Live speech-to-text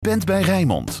Bent bij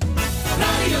Rijnmond.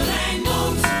 Radio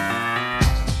Rijnmond.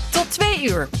 Tot 2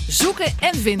 uur zoeken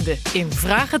en vinden in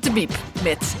Vragen te Biep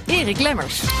met Erik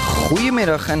Lemmers.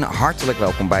 Goedemiddag en hartelijk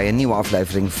welkom bij een nieuwe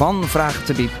aflevering van Vragen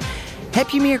te Biep. Heb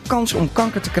je meer kans om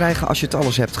kanker te krijgen als je het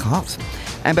alles hebt gehad?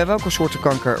 En bij welke soorten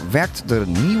kanker werkt de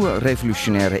nieuwe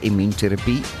revolutionaire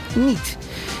immuuntherapie niet?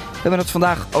 We hebben het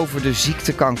vandaag over de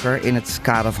ziektekanker in het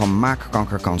kader van Maak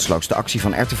kanker kansloos. De actie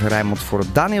van RTV Rijnmond voor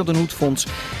het Daniel de Noet Fonds.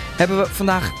 Hebben we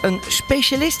vandaag een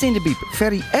specialist in de biep.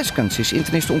 Ferry Eskens is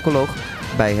internist-oncoloog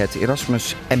bij het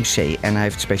Erasmus MC. En hij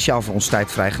heeft speciaal voor ons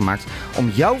tijd vrijgemaakt om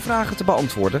jouw vragen te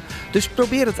beantwoorden. Dus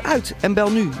probeer het uit en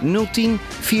bel nu 010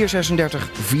 436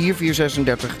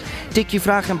 4436. Tik je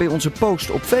vraag in bij onze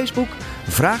post op Facebook.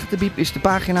 Vraag de Biep is de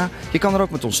pagina. Je kan er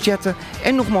ook met ons chatten.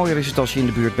 En nog mooier is het als je in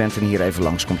de buurt bent en hier even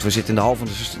langskomt. We zitten in de hal van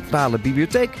de centrale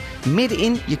bibliotheek.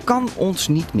 Middenin, je kan ons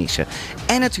niet missen.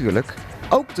 En natuurlijk,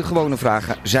 ook de gewone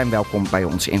vragen zijn welkom bij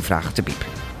ons in Vragen te Biep.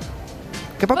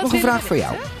 Ik heb ook nog een vraag voor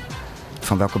jou.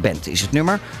 Van welke band is het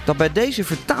nummer dat bij deze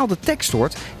vertaalde tekst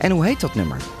hoort? En hoe heet dat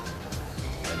nummer?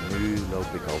 En nu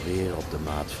loop ik alweer op de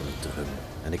maat van de drum.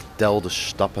 En ik tel de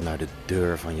stappen naar de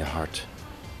deur van je hart.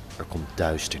 Er komt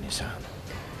duisternis aan.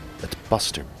 Het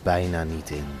past er bijna niet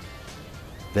in.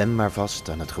 Wen maar vast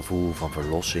aan het gevoel van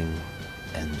verlossing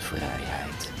en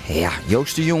vrijheid. Ja,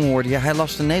 Joost de Jong hoorde je. Hij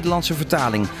las de Nederlandse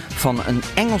vertaling van een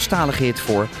Engelstalige hit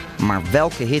voor. Maar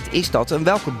welke hit is dat en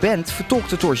welke band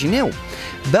vertolkt het origineel?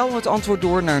 Bel het antwoord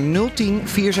door naar 010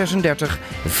 436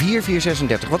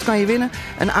 4436. Wat kan je winnen?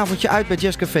 Een avondje uit bij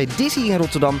Jazzcafé Dizzy in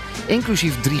Rotterdam.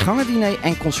 Inclusief 3-gangen diner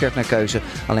en concert naar keuze.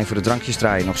 Alleen voor de drankjes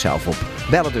draai je nog zelf op.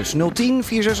 Bellen dus 010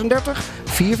 436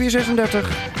 4436.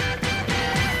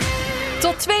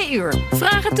 Tot 2 uur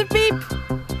Vragen te Biep.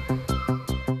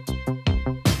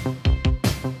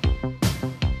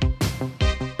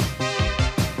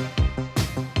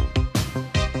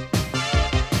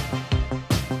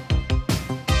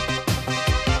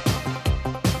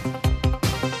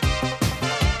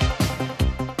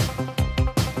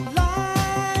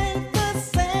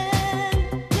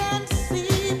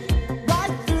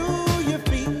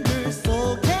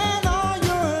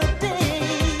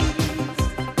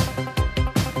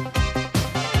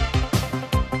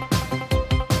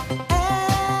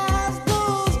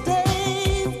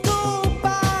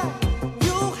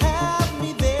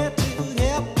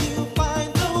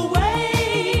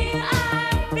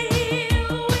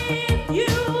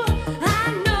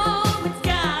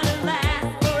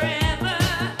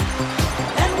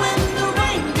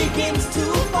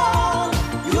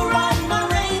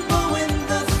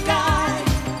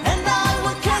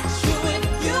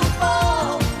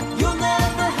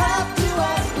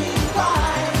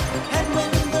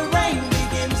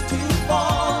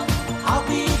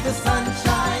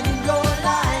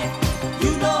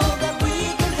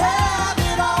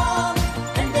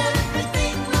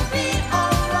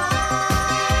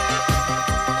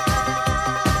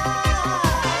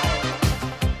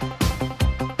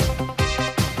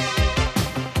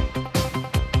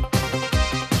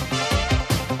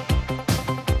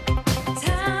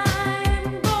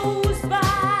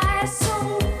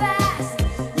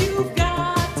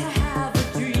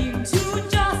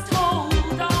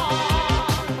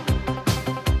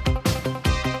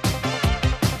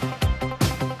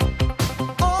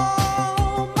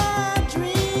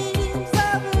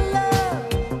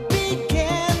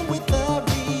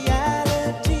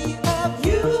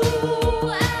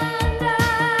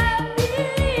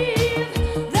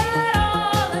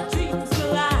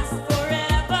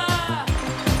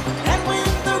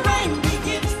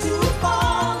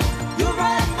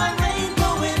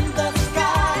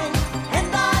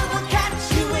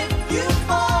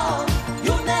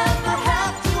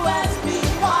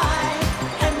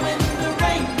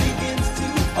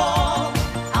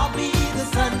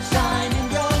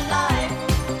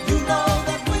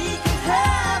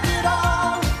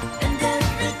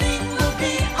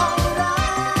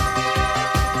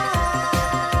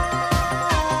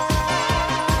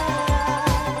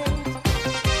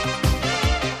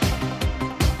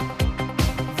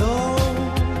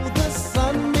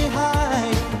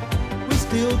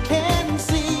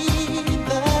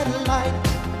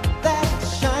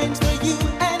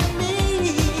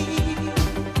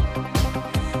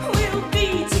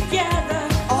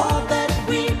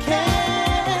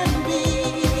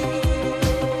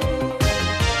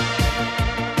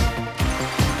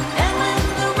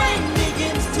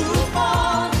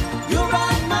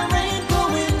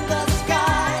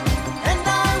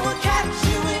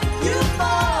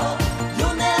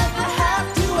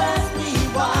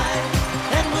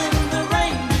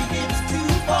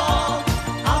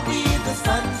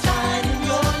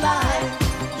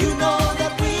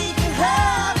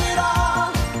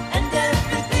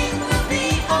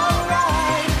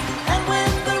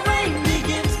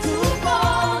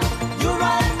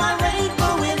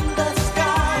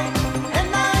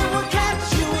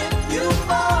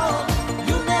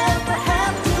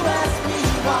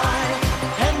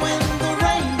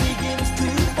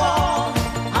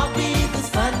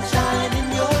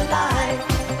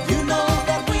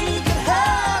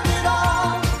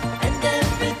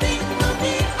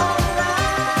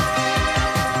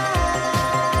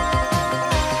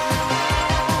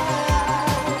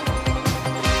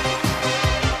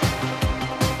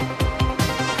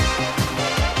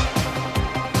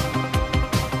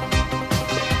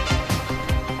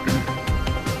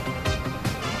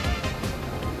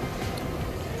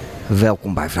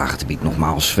 Welkom bij Vragen te Bied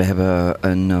nogmaals. We hebben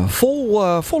een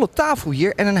volle tafel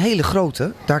hier en een hele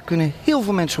grote. Daar kunnen heel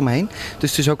veel mensen omheen. Dus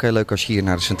het is ook heel leuk als je hier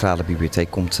naar de Centrale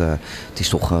Bibliotheek komt. Het is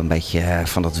toch een beetje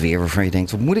van dat weer waarvan je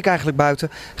denkt, wat moet ik eigenlijk buiten?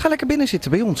 Ga lekker binnen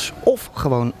zitten bij ons. Of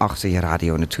gewoon achter je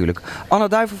radio natuurlijk. Anna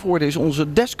Duivenvoorde is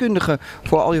onze deskundige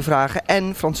voor al je vragen.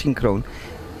 En Francine Kroon.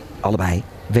 Allebei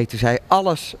weten zij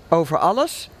alles over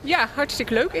alles. Ja,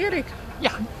 hartstikke leuk, Erik.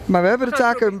 Ja. Maar we hebben de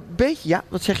taken een beetje... Ja,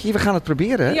 wat zeg je? We gaan het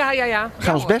proberen. Hè? Ja. We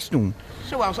gaan ons best doen.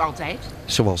 Zoals altijd.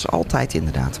 Zoals altijd,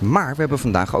 inderdaad. Maar we hebben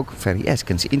vandaag ook Ferry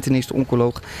Eskens, internist,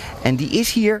 oncoloog. En die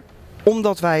is hier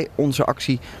omdat wij onze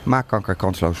actie Maak kanker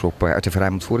kansloos op RTV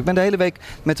Rijnmond voeren. Ik ben de hele week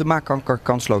met de Maak kanker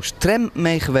kansloos tram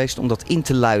mee geweest om dat in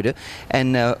te luiden.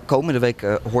 En komende week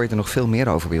hoor je er nog veel meer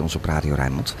over bij ons op Radio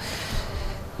Rijnmond.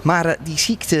 Maar die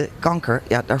ziekte, kanker,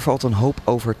 ja, daar valt een hoop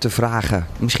over te vragen.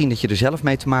 Misschien dat je er zelf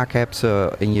mee te maken hebt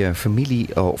in je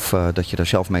familie of dat je er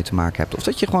zelf mee te maken hebt. Of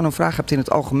dat je gewoon een vraag hebt in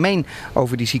het algemeen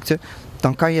over die ziekte.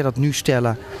 Dan kan je dat nu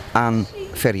stellen aan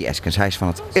Ferry Eskens. Hij is van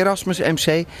het Erasmus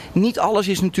MC. Niet alles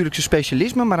is natuurlijk zijn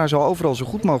specialisme, maar hij zal overal zo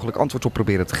goed mogelijk antwoord op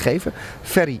proberen te geven.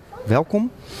 Ferry,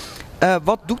 welkom.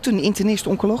 Wat doet een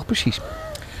internist-oncoloog precies?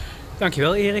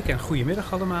 Dankjewel Erik en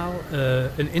goedemiddag allemaal.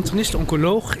 Een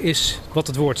internist-oncoloog is, wat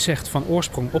het woord zegt, van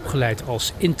oorsprong opgeleid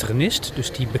als internist.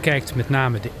 Dus die bekijkt met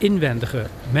name de inwendige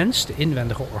mens, de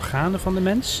inwendige organen van de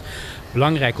mens.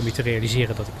 Belangrijk om je te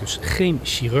realiseren dat ik dus geen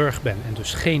chirurg ben en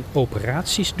dus geen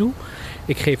operaties doe.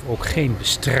 Ik geef ook geen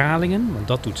bestralingen, want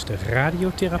dat doet de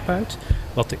radiotherapeut.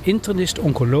 Wat de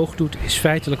internist-oncoloog doet is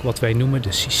feitelijk wat wij noemen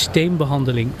de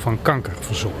systeembehandeling van kanker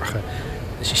verzorgen.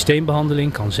 De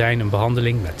systeembehandeling kan zijn een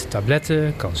behandeling met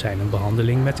tabletten, kan zijn een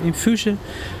behandeling met infusen.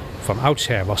 Van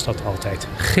oudsher was dat altijd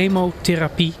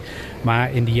chemotherapie.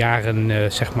 Maar in de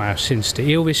jaren, sinds de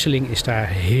eeuwwisseling is daar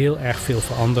heel erg veel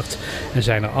veranderd. En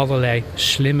zijn er allerlei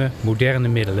slimme, moderne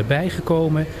middelen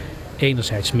bijgekomen.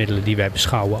 Enerzijds middelen die wij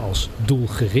beschouwen als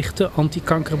doelgerichte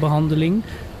antikankerbehandeling.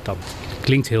 Dat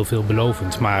klinkt heel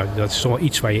veelbelovend, maar dat is toch wel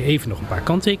iets waar je even nog een paar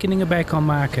kanttekeningen bij kan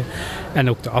maken. En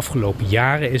ook de afgelopen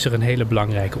jaren is er een hele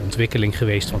belangrijke ontwikkeling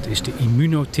geweest, want is de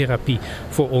immunotherapie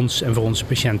voor ons en voor onze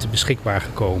patiënten beschikbaar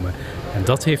gekomen. En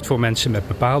dat heeft voor mensen met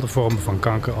bepaalde vormen van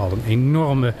kanker al een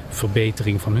enorme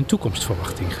verbetering van hun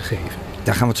toekomstverwachting gegeven.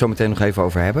 Daar gaan we het zo meteen nog even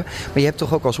over hebben. Maar je hebt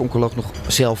toch ook als oncoloog nog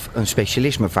zelf een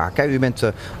specialisme vaak. Hè? U bent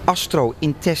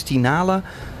astro-intestinale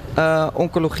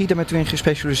oncologie, daar bent u in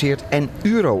gespecialiseerd, en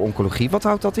uro-oncologie. Wat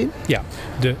houdt dat in? Ja,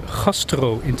 de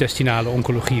gastro-intestinale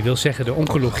oncologie wil zeggen de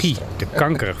oncologie, de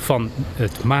kanker van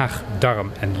het maag-,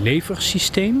 darm- en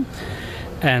leversysteem.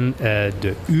 En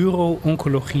de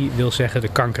uro-oncologie wil zeggen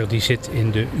de kanker die zit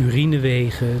in de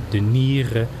urinewegen, de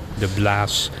nieren, de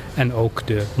blaas en ook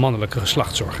de mannelijke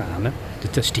geslachtsorganen, de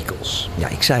testikels. Ja,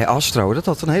 ik zei astro, dat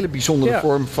had een hele bijzondere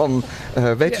vorm van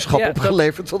wetenschap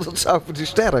opgeleverd, tot het zou voor de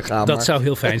sterren gaan. Dat zou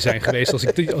heel fijn zijn geweest. Als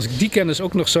ik die kennis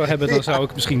ook nog zou hebben, dan zou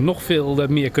ik misschien nog veel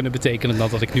meer kunnen betekenen dan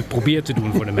dat ik nu probeer te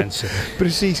doen voor de mensen.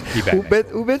 Precies.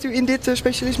 Hoe bent u in dit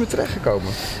specialisme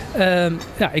terechtgekomen?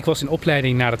 Ik was in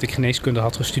opleiding nadat ik geneeskunde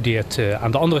had gestudeerd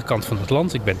aan de andere kant van het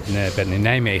land. Ik ben in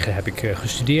Nijmegen heb ik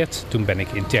gestudeerd. Toen ben ik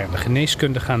interne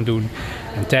geneeskunde gaan doen.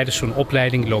 En tijdens zo'n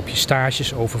opleiding loop je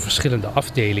stages over verschillende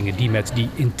afdelingen die met die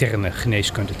interne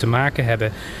geneeskunde te maken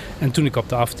hebben. En toen ik op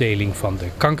de afdeling van de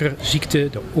kankerziekte,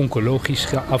 de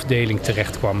oncologische afdeling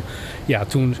terecht kwam, ja,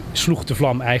 toen sloeg de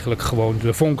vlam eigenlijk gewoon,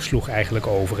 de vonk sloeg eigenlijk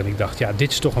over. En ik dacht, ja,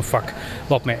 dit is toch een vak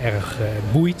wat mij erg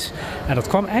boeit. En dat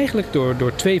kwam eigenlijk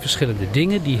door twee verschillende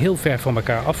dingen die heel ver van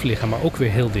elkaar af liggen, maar ook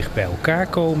weer heel dicht bij elkaar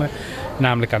komen.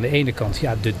 Namelijk aan de ene kant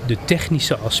de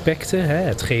technische aspecten,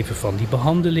 het geven van die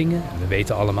behandelingen. We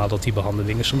weten allemaal dat die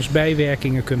behandelingen soms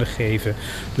bijwerkingen kunnen geven.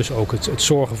 Dus ook het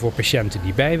zorgen voor patiënten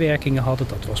die bijwerkingen hadden,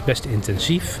 dat was best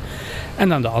intensief.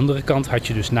 En aan de andere kant had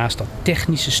je dus naast dat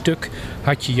technische stuk,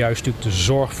 had je juist ook de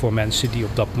zorg voor mensen die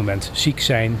op dat moment ziek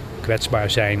zijn,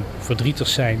 kwetsbaar zijn, verdrietig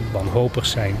zijn, wanhopig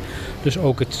zijn. Dus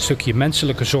ook het stukje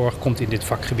menselijke zorg komt in dit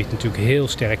vakgebied natuurlijk heel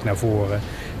sterk naar voren.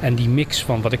 En die mix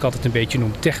van wat ik altijd een beetje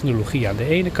noem technologie aan de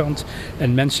ene kant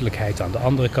en menselijkheid aan de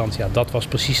andere kant, ja, dat was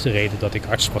precies de reden dat ik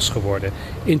arts was geworden,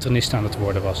 internist aan het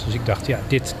worden was. Dus ik dacht, ja,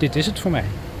 dit is het voor mij.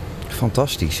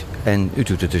 Fantastisch. En u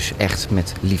doet het dus echt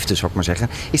met liefde, zou ik maar zeggen.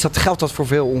 Geldt dat voor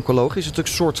veel oncologen? Is het ook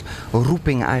een soort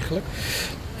roeping eigenlijk?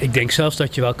 Ik denk zelfs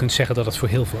dat je wel kunt zeggen dat het voor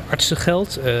heel veel artsen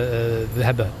geldt. We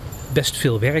hebben best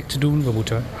veel werk te doen. We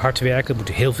moeten hard werken. We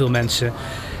moeten heel veel mensen.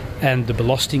 En de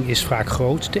belasting is vaak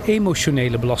groot. De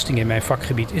emotionele belasting in mijn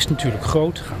vakgebied is natuurlijk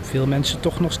groot. Er gaan veel mensen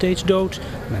toch nog steeds dood.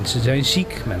 Mensen zijn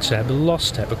ziek. Mensen hebben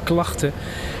last, hebben klachten.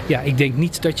 Ja, ik denk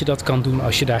niet dat je dat kan doen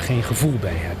als je daar geen gevoel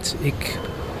bij hebt. Ik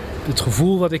het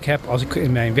gevoel wat ik heb als ik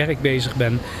in mijn werk bezig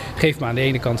ben, geeft me aan de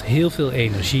ene kant heel veel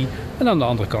energie. En aan de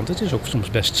andere kant, het is ook soms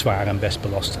best zwaar en best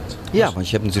belastend. Ja, want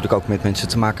je hebt natuurlijk ook met mensen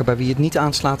te maken bij wie het niet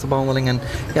aanslaat, de behandeling. En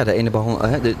ja,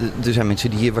 er zijn mensen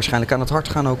die hier waarschijnlijk aan het hart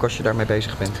gaan ook als je daarmee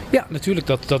bezig bent. Ja, natuurlijk.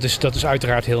 Dat is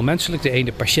uiteraard heel menselijk. De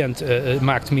ene patiënt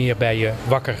maakt meer bij je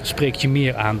wakker, spreekt je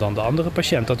meer aan dan de andere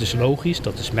patiënt. Dat is logisch,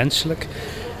 dat is menselijk.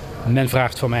 Men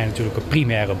vraagt van mij natuurlijk een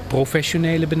primaire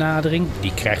professionele benadering.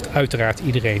 Die krijgt uiteraard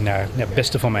iedereen naar het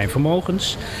beste van mijn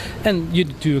vermogens. En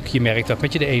je merkt dat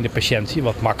met de ene patiënt je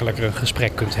wat makkelijker een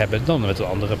gesprek kunt hebben dan met de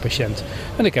andere patiënt.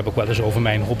 En ik heb ook wel eens over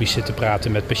mijn hobby's zitten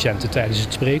praten met patiënten tijdens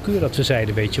het spreekuur. Dat we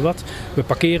zeiden, weet je wat, we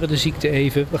parkeren de ziekte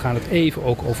even. We gaan het even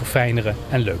ook over fijnere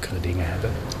en leukere dingen hebben.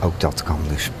 Ook dat kan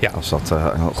dus, als dat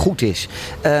goed is.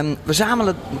 We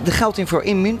zamelen de geld in voor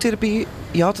immuuntherapie.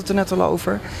 Je had het er net al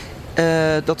over.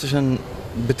 Dat is een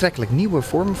betrekkelijk nieuwe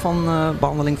vorm van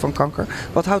behandeling van kanker.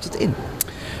 Wat houdt het in?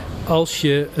 Als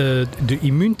je de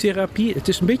immuuntherapie... Het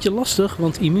is een beetje lastig,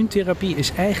 want immuuntherapie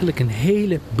is eigenlijk een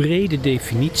hele brede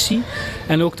definitie.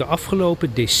 En ook de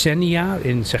afgelopen decennia,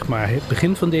 in zeg maar het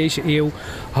begin van deze eeuw,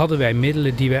 hadden wij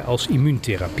middelen die wij als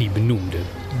immuuntherapie benoemden.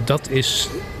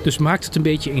 Dus maakt het een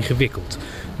beetje ingewikkeld.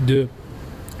 De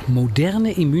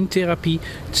moderne immuuntherapie,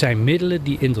 het zijn middelen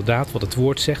die inderdaad, wat het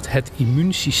woord zegt, het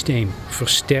immuunsysteem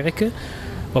versterken.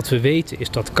 Wat we weten is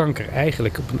dat kanker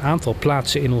eigenlijk op een aantal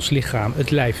plaatsen in ons lichaam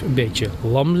het lijf een beetje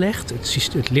lam legt.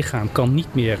 Het lichaam kan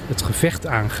niet meer het gevecht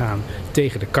aangaan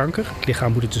tegen de kanker. Het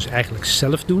lichaam moet het dus eigenlijk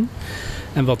zelf doen.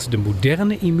 En wat de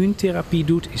moderne immuuntherapie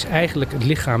doet, is eigenlijk het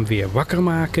lichaam weer wakker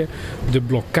maken. De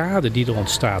blokkade die er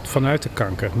ontstaat vanuit de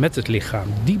kanker met het lichaam,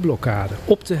 die blokkade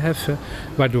op te heffen,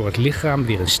 waardoor het lichaam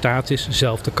weer in staat is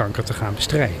zelf de kanker te gaan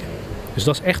bestrijden. Dus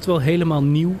dat is echt wel helemaal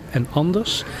nieuw en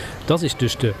anders. Dat is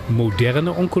dus de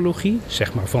moderne oncologie,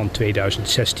 zeg maar van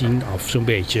 2016 af zo'n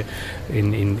beetje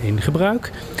in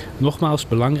gebruik. Nogmaals,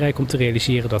 belangrijk om te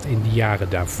realiseren dat in de jaren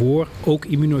daarvoor ook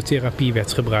immunotherapie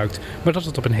werd gebruikt, maar dat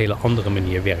het op een hele andere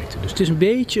manier werkte. Dus het is een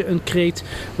beetje een kreet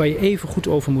waar je even goed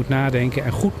over moet nadenken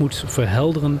en goed moet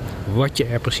verhelderen wat je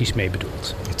er precies mee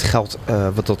bedoelt. Het geld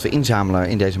wat we inzamelen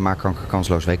in deze Maak Kanker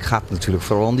Kansloos Week gaat natuurlijk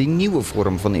vooral om die nieuwe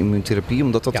vorm van immuuntherapie,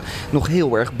 omdat dat nog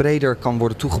heel erg breder kan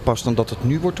worden toegepast dan dat het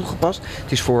nu wordt toegepast.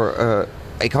 Het is voor...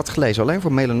 Ik had gelezen alleen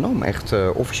voor melanoom echt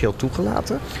officieel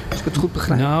toegelaten, als ik het goed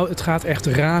begrijp. Nou, het gaat echt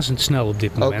razendsnel op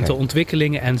dit moment. Okay. De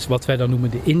ontwikkelingen en wat wij dan noemen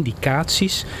de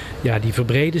indicaties, die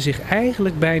verbreden zich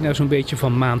eigenlijk bijna zo'n beetje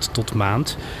van maand tot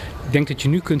maand. Ik denk dat je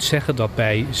nu kunt zeggen dat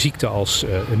bij ziekten als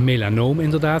melanoom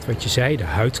inderdaad, wat je zei, de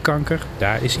huidkanker,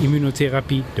 daar is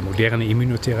immunotherapie, de moderne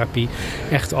immunotherapie,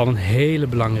 echt al een hele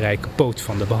belangrijke poot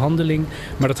van de behandeling.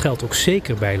 Maar dat geldt ook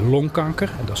zeker bij longkanker.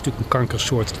 En dat is natuurlijk een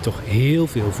kankersoort die toch heel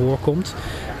veel voorkomt.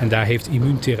 En daar heeft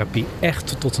immuuntherapie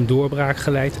echt tot een doorbraak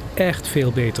geleid. Echt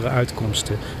veel betere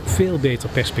uitkomsten, veel beter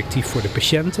perspectief voor de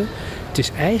patiënten. Het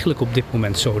is eigenlijk op dit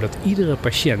moment zo dat iedere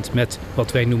patiënt met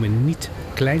wat wij noemen niet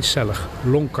kleincellig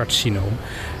longcarcinoom,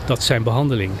 dat zijn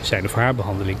of haar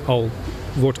behandeling al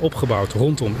wordt opgebouwd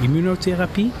rondom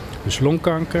immunotherapie. Dus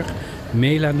longkanker,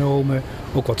 melanomen,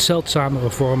 ook wat zeldzamere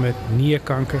vormen,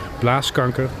 nierkanker,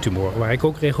 blaaskanker, tumoren waar ik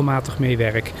ook regelmatig mee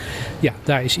werk. Ja,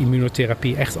 daar is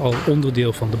immunotherapie echt al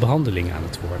onderdeel van de behandeling aan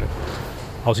het worden.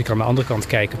 Als ik aan de andere kant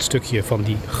kijk, het stukje van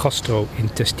die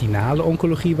gastro-intestinale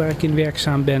oncologie waar ik in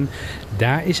werkzaam ben,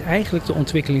 daar is eigenlijk de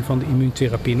ontwikkeling van de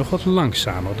immuuntherapie nog wat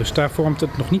langzamer. Dus daar vormt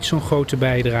het nog niet zo'n grote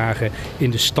bijdrage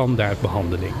in de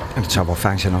standaardbehandeling. En het zou wel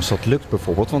fijn zijn als dat lukt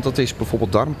bijvoorbeeld, want dat is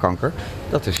bijvoorbeeld darmkanker.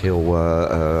 Dat is heel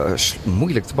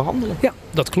moeilijk te behandelen. Ja,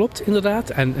 dat klopt inderdaad.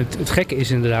 En het gekke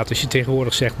is inderdaad, als je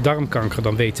tegenwoordig zegt darmkanker,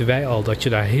 dan weten wij al dat je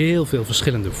daar heel veel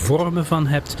verschillende vormen van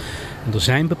hebt. En er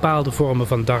zijn bepaalde vormen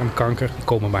van darmkanker, die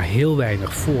komen maar heel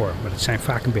weinig voor. Maar dat zijn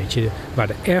vaak een beetje waar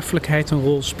de erfelijkheid een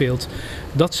rol speelt.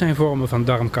 Dat zijn vormen van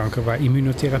darmkanker waar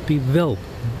immunotherapie wel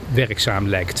werkzaam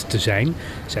lijkt te zijn.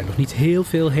 Er zijn nog niet heel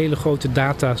veel hele grote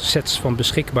datasets van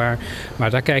beschikbaar. Maar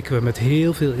daar kijken we met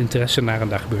heel veel interesse naar. En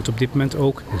daar gebeurt op dit moment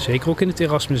ook, en zeker ook in het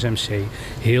Erasmus MC,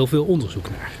 heel veel onderzoek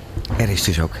naar. Er is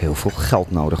dus ook heel veel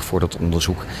geld nodig voor dat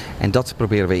onderzoek. En dat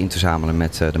proberen we in te zamelen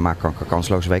met de Maak Kanker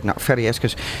Kansloos Week. Nou, Ferdy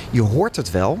Eskes, je hoort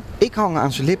het wel. Ik hang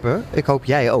aan zijn lippen. Ik hoop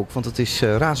jij ook, want het is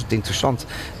razend interessant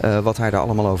wat hij daar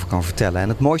allemaal over kan vertellen. En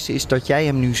het mooiste is dat jij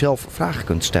hem nu zelf vragen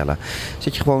kunt stellen.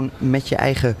 Dat je gewoon met je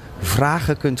eigen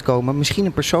vragen kunt komen. Misschien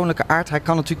een persoonlijke aard. Hij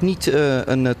kan natuurlijk niet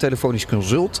een telefonisch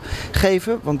consult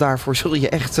geven, want daarvoor zul je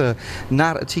echt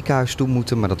naar het ziekenhuis toe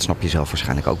moeten. Maar dat snap je zelf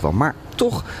waarschijnlijk ook wel. Maar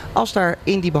toch, als daar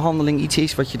in die behandeling behandeling iets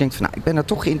is wat je denkt van, nou, ik ben daar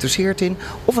toch geïnteresseerd in.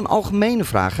 Of een algemene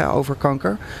vraag over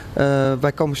kanker.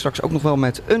 Wij komen straks ook nog wel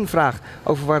met een vraag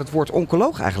over waar het woord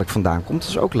oncoloog eigenlijk vandaan komt. Dat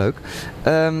is ook leuk.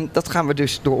 Dat gaan we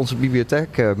dus door onze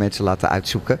bibliotheek mensen laten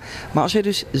uitzoeken. Maar als je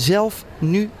dus zelf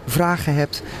nu vragen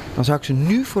hebt, dan zou ik ze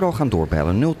nu vooral gaan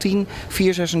doorbellen. 010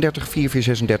 436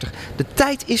 4436. De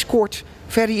tijd is kort.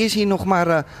 Ferry is hier nog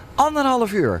maar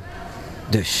 1,5 uur.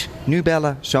 Dus nu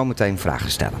bellen, zometeen vragen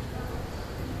stellen.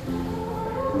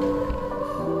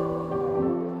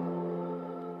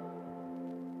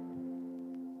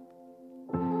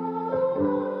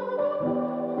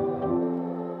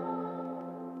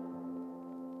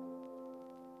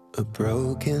 A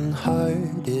broken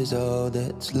heart is all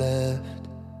that's left.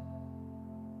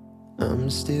 I'm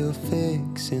still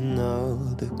fixing all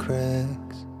the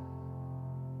cracks.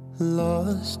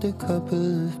 Lost a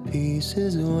couple of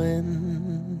pieces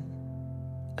when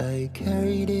I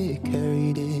carried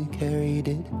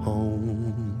it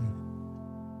home.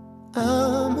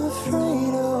 I'm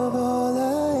afraid of all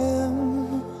I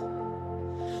am.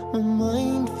 My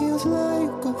mind feels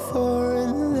like a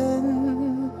foreign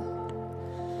land.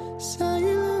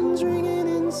 Silence ringing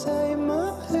inside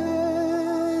my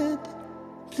head.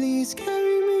 Please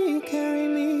carry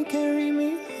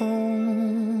me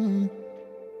home.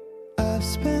 I've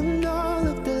spent all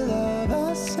of the love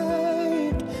I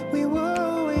saved. We were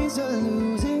always a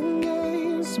losing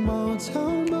game. Small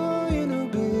town boy in a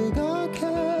big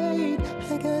arcade.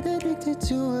 I got addicted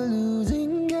to a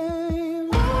losing game.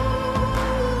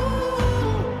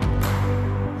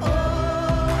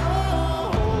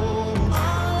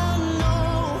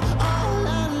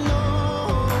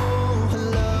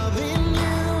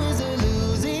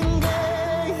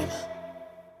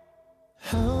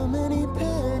 How many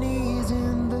pennies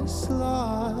in the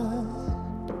slot?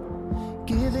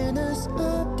 Giving us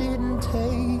up didn't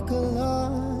take a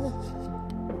lot.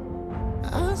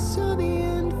 I saw the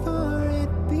end for it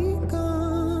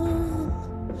begun.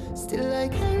 Still I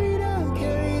carried on.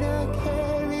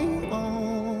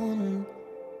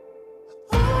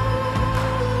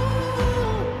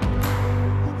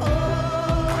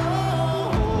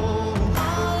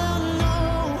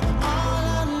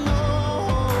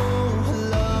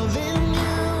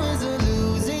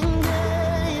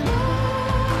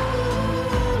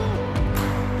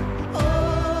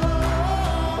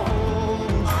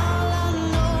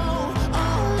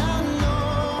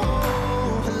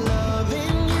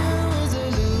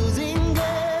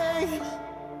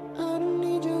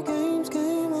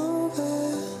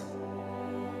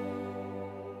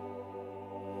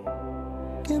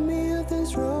 Get me off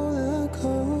this roller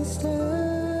coaster.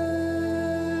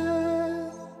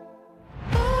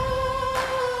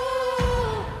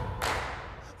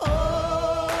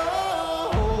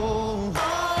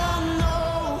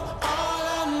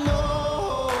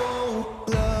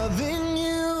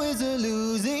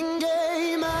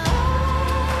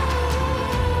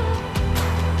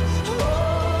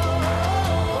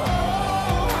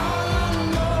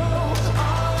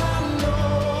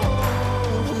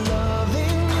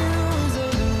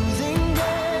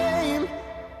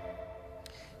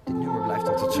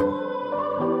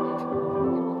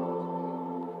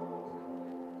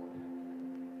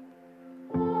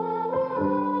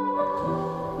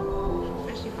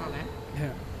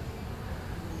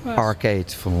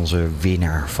 Arcade van onze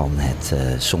winnaar van het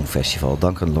Songfestival,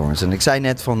 Duncan Lawrence. En ik zei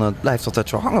net van, het blijft altijd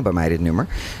zo hangen bij mij, dit nummer.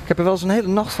 Ik heb er wel eens een hele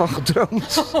nacht van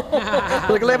gedroomd.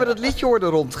 Dat ik alleen maar dat liedje hoorde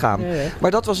rondgaan. Ja.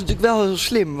 Maar dat was natuurlijk wel heel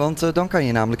slim, want dan kan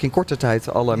je namelijk in korte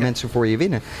tijd alle mensen voor je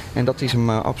winnen. En dat is hem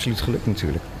absoluut gelukt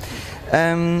natuurlijk.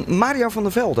 Mario van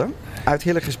der Velde uit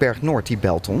Hillegersberg Noord, die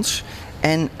belt ons.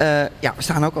 En we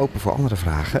staan ook open voor andere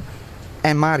vragen.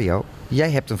 En Mario,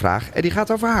 jij hebt een vraag en die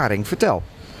gaat over haring. Vertel.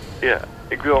 Ja,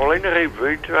 ik wil alleen nog even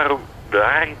weten waarom de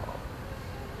haring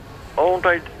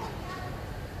altijd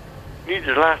niet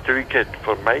het laatste weekend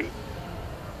van mei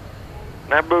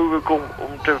naar boven komt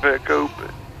om te verkopen.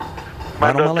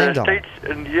 Maar waarom dat alleen dan? Steeds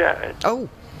een jaar. Oh,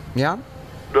 ja?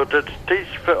 Dat het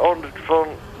steeds verandert van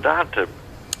datum.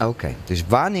 Oké, dus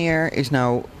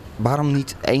waarom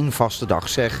niet één vaste dag?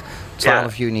 Zeg,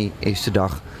 12 juni is de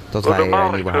dag dat wij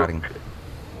een nieuwe haring...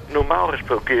 Normaal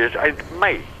gesproken is het eind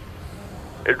mei.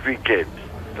 Het weekend.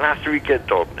 Het laatste weekend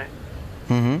dan, hè?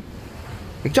 Mm-hmm.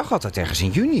 Ik dacht altijd ergens in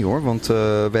juni, hoor. Want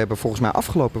we hebben volgens mij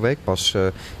afgelopen week pas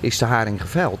is de haring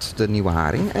geveild. De nieuwe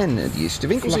haring. En die is de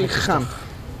winkels ingegaan.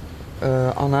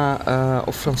 Anna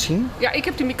of Francine? Ja, ik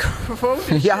heb de microfoon.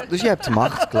 Dus... Ja, dus je hebt de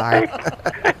macht. Klaar.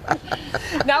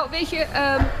 Nou, weet je,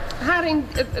 haring...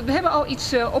 we hebben al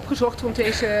iets opgezocht rond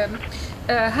deze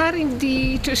Haring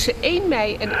die tussen 1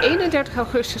 mei en 31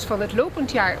 augustus van het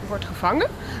lopend jaar wordt gevangen,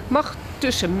 mag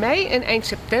tussen mei en eind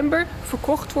september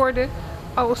verkocht worden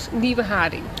als nieuwe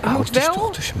haring. Het is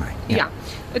toch tussen mij. Ja,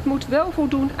 het moet wel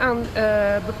voldoen aan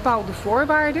bepaalde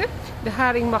voorwaarden. De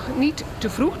haring mag niet te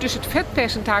vroeg, dus het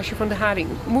vetpercentage van de haring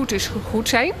moet dus goed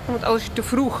zijn. Want als het te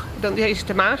vroeg, dan is het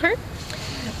te mager.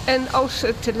 En als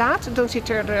het te laat, dan zit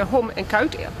er hom en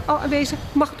kuit al aanwezig,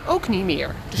 mag het ook niet meer.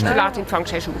 Dus te laat in het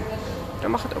vangseizoen.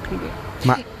 Dan mag het ook niet meer.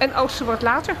 Maar, En als ze wat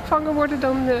later gevangen worden,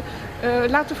 dan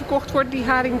later verkocht wordt die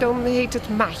haring, dan heet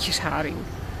het maatjesharing.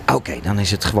 Oké, dan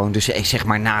is het gewoon dus zeg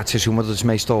maar na het seizoen. Want dat is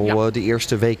meestal de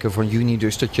eerste weken van juni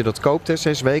dus dat je dat koopt. Hè,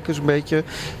 6 weken zo'n beetje.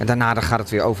 En daarna dan gaat het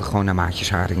weer over gewoon naar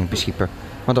maatjesharing in principe.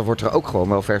 Want dan wordt er ook gewoon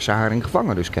wel verse haring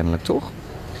gevangen dus kennelijk, toch?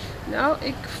 Nou,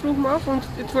 ik vroeg me af, want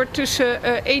het wordt tussen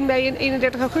 1 mei en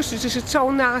 31 augustus. Dus het zal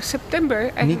na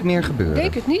september... Niet meer gebeuren? Ik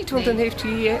denk het niet, want dan heeft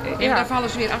hij... En daar vallen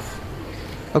ze weer af.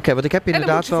 Oké, want ik heb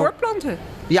inderdaad en dan moet ze voorplanten.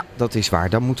 Ja, dat is waar.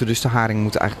 Dan moeten dus de haring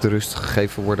eigenlijk de rust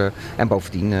gegeven worden. En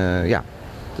bovendien,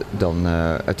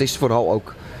 het is vooral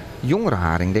ook jongere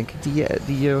haring, denk ik,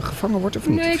 die gevangen wordt of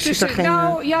niet? Nee, of dus,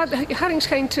 de haring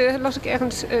schijnt, las ik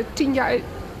ergens, 10 jaar,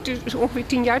 dus ongeveer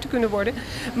 10 jaar te kunnen worden.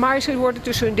 Maar ze worden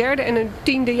tussen hun 3e en hun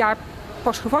 10e jaar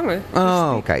pas gevangen.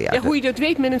 Oh, oké. Hoe je dat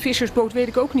weet met een vissersboot, weet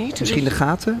ik ook niet. Misschien de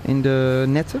gaten in de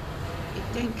netten?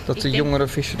 Dat de jongere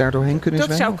vissen daar doorheen kunnen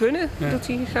zwemmen? Dat zou kunnen, dat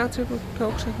die gaten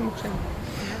hoog zijn.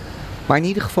 Maar in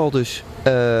ieder geval dus,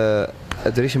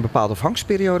 er is een bepaalde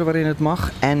vangstperiode waarin het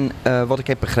mag. En wat ik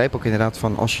heb begrepen ook inderdaad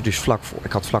van als je dus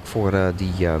vlak voor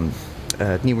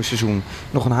het nieuwe seizoen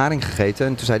nog een haring gegeten.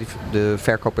 En toen zei de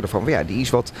verkoper ervan, ja, die is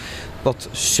wat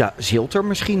zilter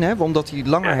misschien, hè, omdat hij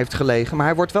langer heeft gelegen. Maar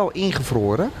hij wordt wel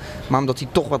ingevroren. Maar omdat hij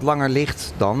toch wat langer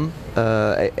ligt dan,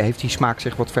 heeft die smaak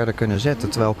zich wat verder kunnen zetten.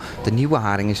 Terwijl de nieuwe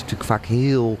haring is natuurlijk vaak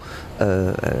heel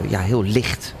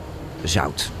licht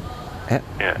zout. Hè?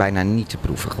 Ja. Bijna niet te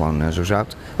proeven, gewoon zo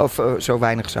zout. Of zo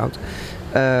weinig zout.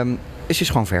 Het is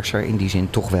gewoon verser in die zin,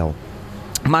 toch wel.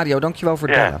 Mario, dankjewel voor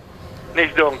het bellen.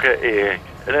 Niks donker, Erik.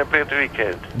 En een prettig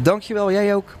weekend. Dankjewel,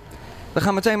 jij ook. We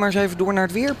gaan meteen maar eens even door naar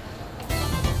het weer.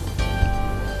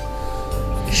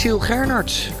 Jules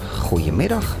Gernaerts,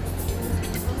 goedemiddag.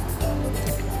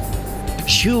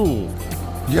 Jules.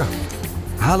 Ja.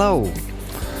 Hallo.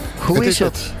 Hoe is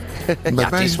het? Bij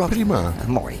mij is het prima.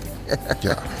 Mooi.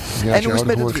 Ja. En hoe is het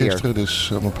met het weer? Gisteren, dus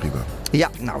helemaal prima. Ja,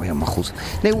 nou helemaal goed.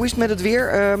 Nee, hoe is het met het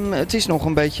weer? Het is nog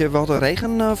een beetje, we hadden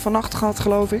regen vannacht gehad,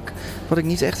 geloof ik. Wat ik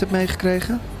niet echt heb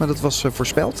meegekregen. Maar dat was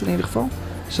voorspeld in ieder geval.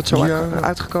 Is dat zo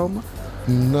uitgekomen?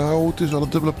 Nou, het is wel een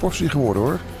dubbele portie geworden,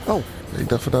 hoor. Oh. Ik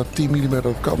dacht van 10 mm,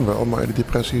 dat kan wel. Maar de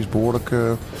depressie is behoorlijk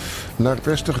naar het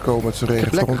westen gekomen met zijn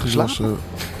regenfront.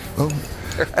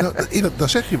 Nou, dat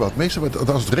zeg je wat. Meestal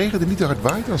als het regent en niet te hard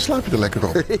waait, dan slaap je er lekker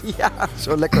op. Ja,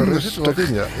 zo lekker rustig.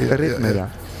 Ritme, ja.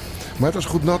 Maar het was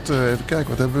goed nat. Even kijken,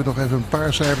 wat hebben we nog? Even een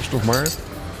paar cijfers nog maar.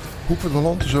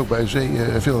 Hoevenland is ook bij zee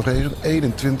veel regen.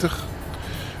 21.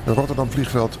 Rotterdam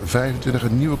Vliegveld 25.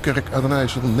 En Nieuwekerk aan den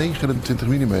IJssel 29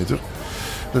 mm.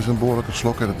 Dat is een behoorlijke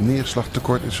slok. En het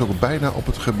neerslagtekort is ook bijna op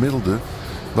het gemiddelde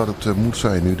wat het moet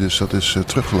zijn nu. Dus dat is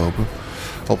teruggelopen.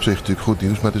 Op zich natuurlijk goed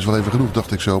nieuws, maar het is wel even genoeg,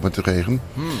 dacht ik zo, met de regen.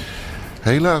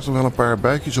 Helaas nog wel een paar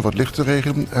buitjes of wat lichte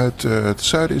regen. Uit het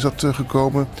zuiden is dat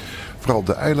gekomen. Vooral op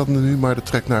de eilanden nu, maar dat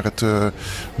trekt naar het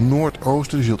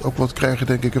noordoosten. Je zult ook wat krijgen,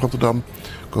 denk ik, in Rotterdam.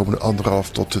 Komende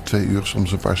 1,5 tot 2 uur,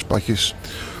 soms een paar spatjes.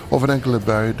 Of een enkele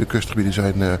bui. De kustgebieden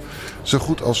zijn zo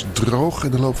goed als droog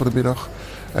in de loop van de middag.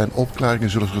 En opklaringen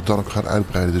zullen zich dan ook gaan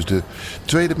uitbreiden. Dus de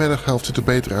tweede middaghelft ziet er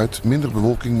beter uit. Minder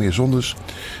bewolking, meer zon dus.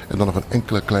 En dan nog een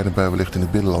enkele kleine bui wellicht in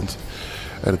het binnenland.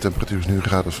 En de temperatuur is nu een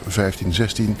graad of 15,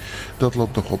 16. Dat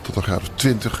loopt nog op tot een graad of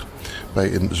 20.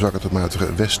 Bij een zwakke tot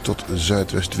matige west- tot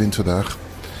zuidwestwind vandaag.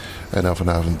 En nou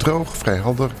vanavond droog, vrij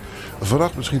helder.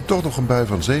 Vannacht misschien toch nog een bui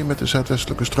van zee met de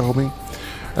zuidwestelijke stroming.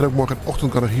 En ook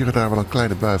morgenochtend kan er hier en daar wel een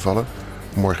kleine bui vallen.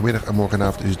 Morgenmiddag en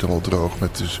morgenavond is het dan al droog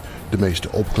met dus de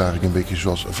meeste opklaringen een beetje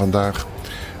zoals vandaag.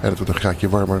 En het wordt een graadje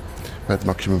warmer met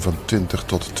maximum van 20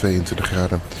 tot 22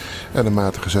 graden. En een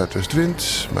matige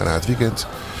zuidwestwind, maar na het weekend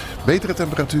betere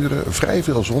temperaturen. Vrij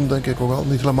veel zon denk ik ook wel,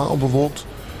 niet helemaal bewolkt,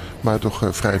 maar toch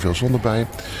vrij veel zon erbij.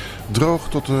 Droog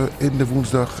tot in de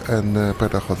woensdag en per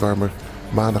dag wat warmer.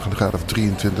 Maandag een graad of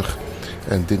 23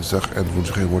 en dinsdag en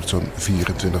woensdag wordt het zo'n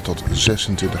 24 tot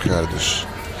 26 graden. Dus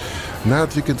na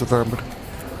het weekend wat warmer.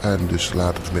 En dus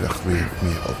later vanmiddag weer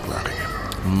meer opklaringen.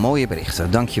 Mooie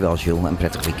berichten. Dankjewel, Jules. Een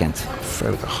prettig weekend.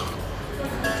 Fijne dag.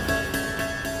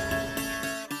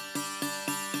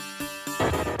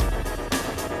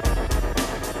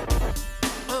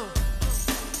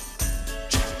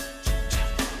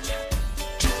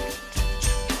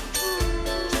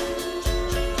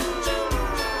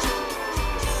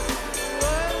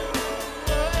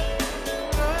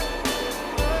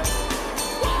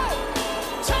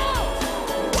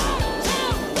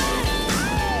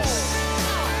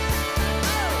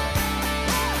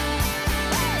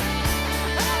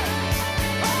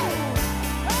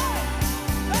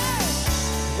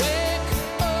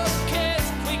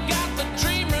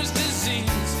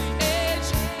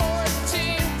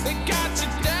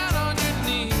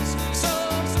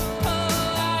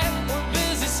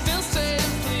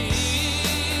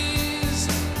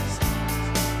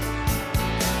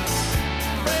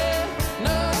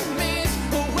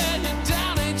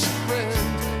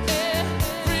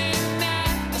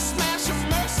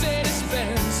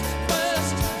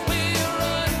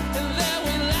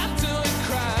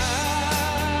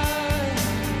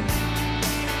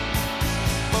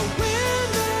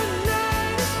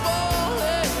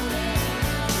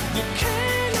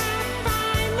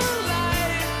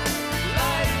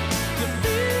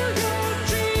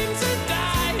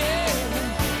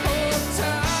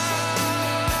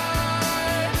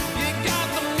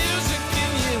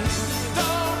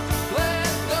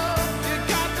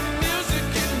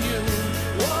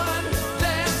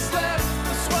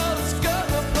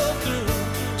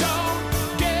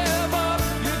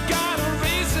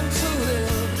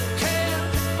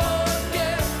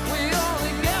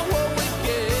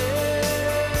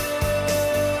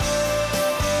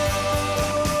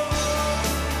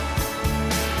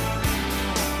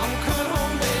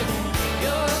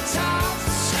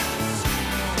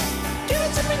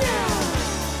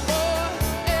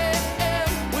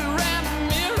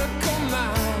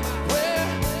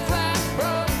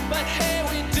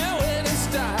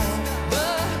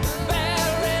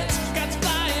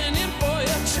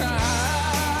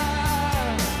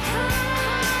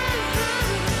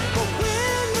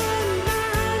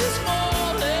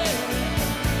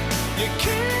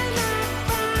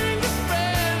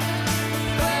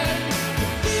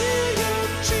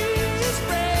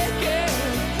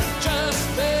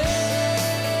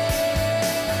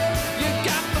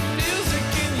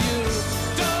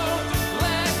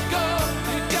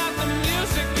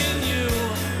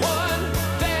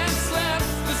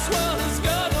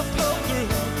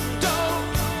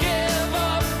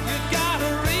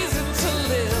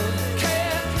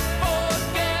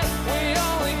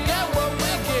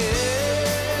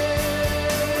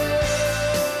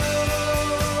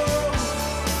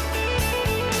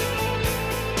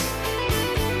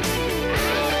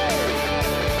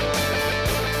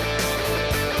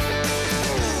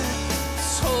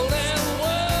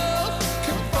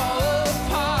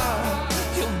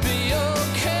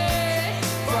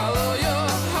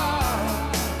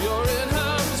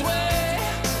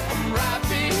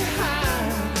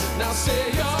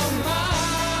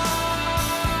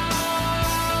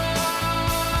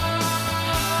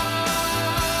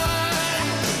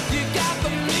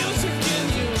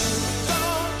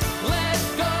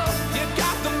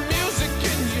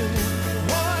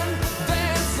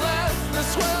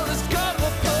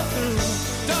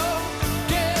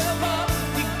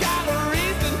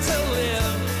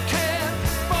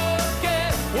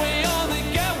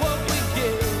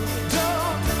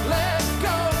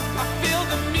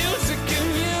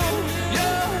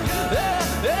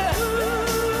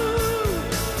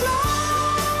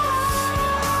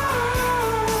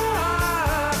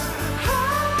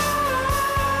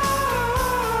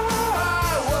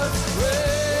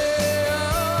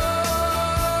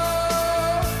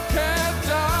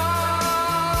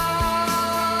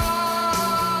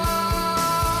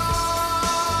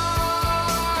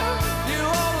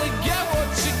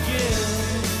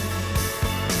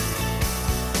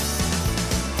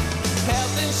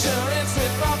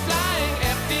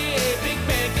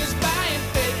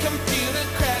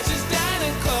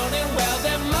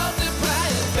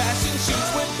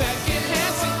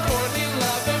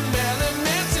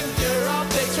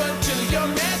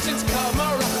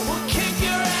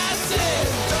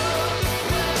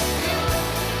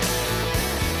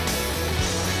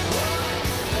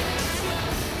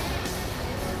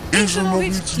 Is er nog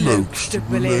iets leuks te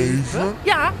beleven?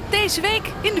 Ja, deze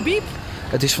week in de Biep.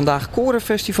 Het is vandaag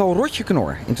Korenfestival Rotje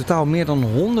Knor. In totaal meer dan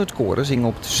 100 koren zingen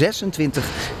op 26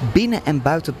 binnen- en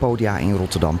buitenpodia in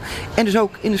Rotterdam. En dus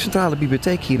ook in de Centrale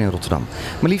Bibliotheek hier in Rotterdam.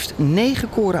 Maar liefst 9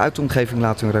 koren uit de omgeving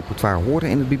laten hun repertoire horen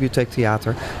in het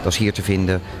Bibliotheektheater. Dat is hier te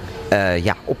vinden.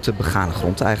 Op de begane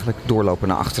grond eigenlijk, doorlopen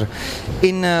naar achteren.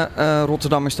 In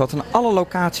Rotterdam is dat en alle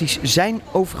locaties zijn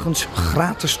overigens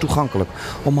gratis toegankelijk.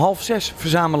 Om 5:30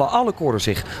 verzamelen alle koren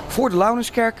zich voor de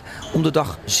Laurenskerk om de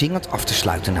dag zingend af te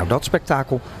sluiten. Nou, dat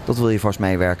spektakel, dat wil je vast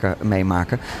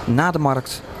meemaken. Na de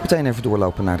markt meteen even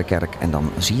doorlopen naar de kerk en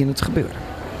dan zie je het gebeuren.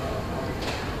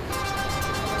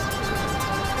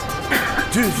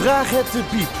 De Vraag het de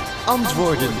Biep.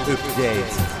 Antwoorden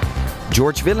update.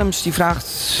 George Willems die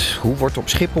vraagt hoe wordt op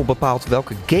Schiphol bepaald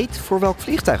welke gate voor welk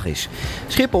vliegtuig is.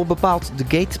 Schiphol bepaalt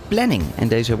de gate planning en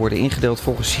deze worden ingedeeld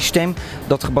volgens een systeem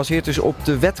dat gebaseerd is op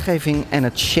de wetgeving en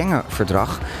het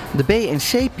Schengen-verdrag. De B- en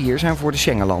C-pier zijn voor de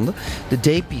Schengenlanden. De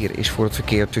D-pier is voor het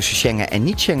verkeer tussen Schengen en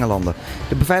niet-Schengenlanden.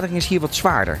 De beveiliging is hier wat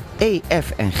zwaarder. E,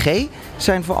 F en G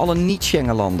zijn voor alle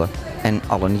niet-Schengenlanden en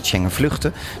alle niet-Schengen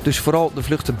vluchten. Dus vooral de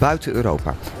vluchten buiten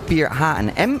Europa. Pier H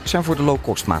en M zijn voor de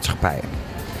low-cost maatschappijen.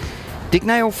 Dick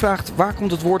Nijhoff vraagt waar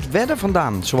komt het woord wedden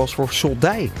vandaan, zoals voor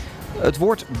soldij? Het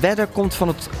woord wedden komt van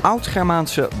het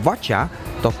oud-Germaanse watja,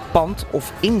 dat pand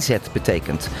of inzet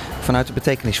betekent. Vanuit de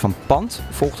betekenis van pand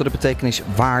volgde de betekenis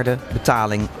waarde,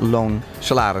 betaling, loon,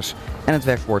 salaris en het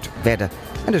werkwoord wedden.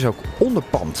 En dus ook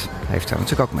onderpand heeft daar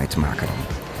natuurlijk ook mee te maken dan.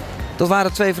 Dat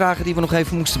waren 2 vragen die we nog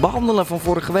even moesten behandelen van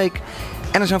vorige week.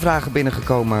 En er zijn vragen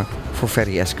binnengekomen voor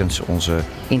Ferry Eskens, onze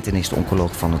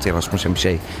internist-oncoloog van het Erasmus MC,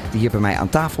 die hier bij mij aan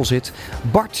tafel zit.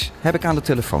 Bart heb ik aan de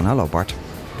telefoon. Hallo Bart.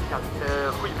 Ja,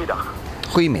 goedemiddag.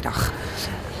 Goedemiddag.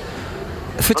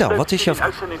 Vertel, wat is jouw vraag?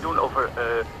 Ik ga een uitzending doen over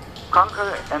kanker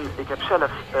en ik heb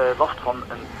zelf last van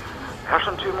een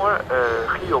hersentumor,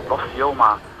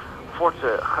 glioblastioma,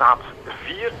 forte graad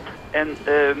 4. En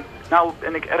nou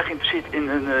ben ik erg geïnteresseerd in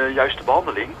een juiste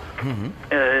behandeling.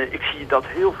 Ik zie dat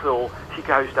heel veel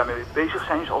ziekenhuizen daarmee bezig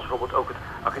zijn, zoals bijvoorbeeld ook het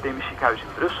Academisch Ziekenhuis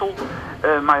in Brussel.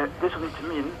 Maar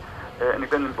desalniettemin, en ik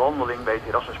ben in behandeling bij het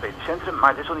Erasmus Medisch Centrum,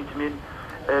 maar desalniettemin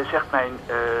zegt mijn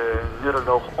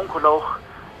neuroloog-oncoloog,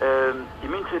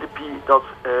 immuuntherapie, dat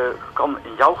kan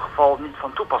in jouw geval niet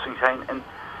van toepassing zijn. En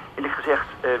eerlijk gezegd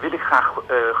wil ik graag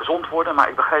gezond worden, maar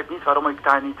ik begrijp niet waarom ik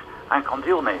daar niet aan kan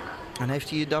deelnemen. En heeft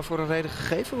hij je daarvoor een reden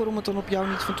gegeven waarom het dan op jou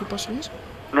niet van toepassing is?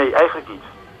 Nee, eigenlijk niet.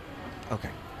 Oké.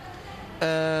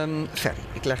 Ferry,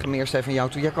 ik leg hem eerst even aan jou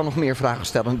toe. Jij kan nog meer vragen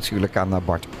stellen natuurlijk aan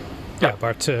Bart. Ja,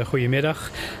 Bart,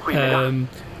 goedemiddag. Goedemiddag.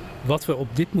 Wat we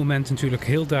op dit moment natuurlijk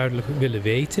heel duidelijk willen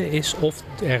weten is of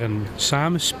er een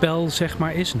samenspel, zeg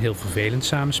maar, is. Een heel vervelend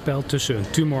samenspel tussen een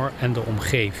tumor en de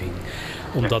omgeving.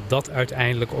 Omdat dat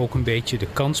uiteindelijk ook een beetje de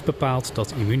kans bepaalt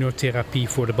dat immunotherapie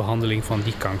voor de behandeling van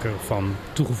die kanker van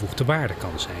toegevoegde waarde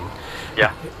kan zijn.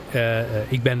 Ja.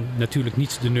 Ik ben natuurlijk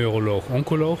niet de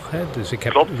neuroloog-oncoloog, dus ik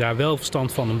heb daar wel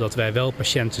verstand van, omdat wij wel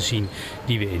patiënten zien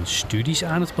die we in studies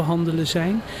aan het behandelen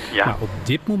zijn. Ja. Maar op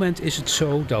dit moment is het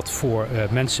zo dat voor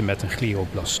mensen met een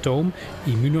glioblastoom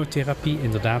immunotherapie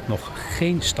inderdaad nog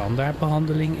geen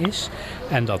standaardbehandeling is.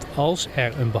 En dat als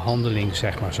er een behandeling,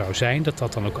 zeg maar, zou zijn, dat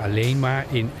dat dan ook alleen maar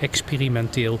in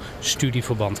experimenteel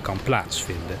studieverband kan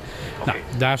plaatsvinden. Nou,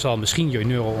 daar zal misschien je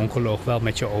neuro-oncoloog wel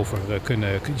met je over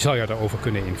zal je daarover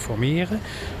kunnen informeren.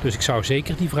 Dus ik zou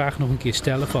zeker die vraag nog een keer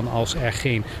stellen van als er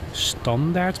geen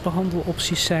standaard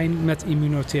behandelopties zijn met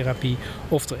immunotherapie,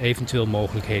 of er eventueel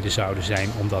mogelijkheden zouden zijn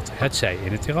om dat hetzij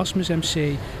in het Erasmus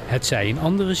MC, hetzij in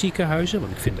andere ziekenhuizen,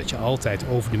 want ik vind dat je altijd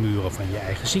over de muren van je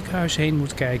eigen ziekenhuis heen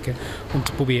moet kijken om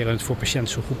te proberen het voor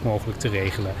patiënten zo goed mogelijk te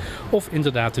regelen. Of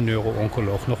inderdaad de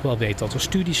neuro-oncoloog nog wel weet dat er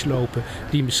studies lopen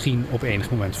die misschien op enig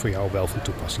moment voor jou wel van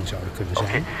toepassing zouden kunnen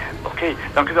zijn. Oké,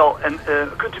 dank u wel. En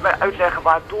kunt u mij uitleggen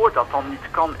waardoor dat dan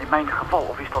niet kan in mijn geval,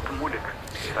 of is dat te moeilijk?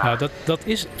 Ja. Nou, dat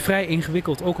is vrij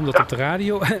ingewikkeld, ook om dat op de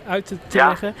radio uit te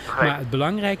leggen. Maar het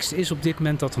belangrijkste is op dit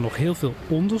moment dat er nog heel veel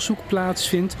onderzoek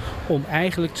plaatsvindt om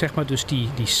eigenlijk, zeg maar, dus die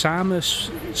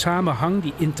samenhang,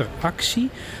 die interactie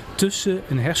tussen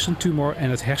een hersentumor en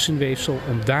het hersenweefsel,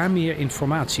 om daar meer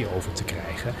informatie over te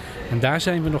krijgen. En daar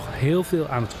zijn we nog heel veel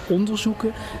aan het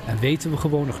onderzoeken en weten we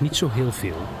gewoon nog niet zo heel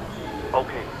veel.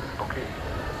 Oké.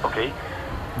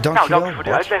 Dankjewel, dank u voor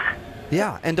de uitleg.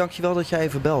 Ja, en dankjewel dat jij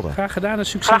even belde. Graag gedaan en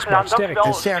succes. Graag gedaan, dank u wel.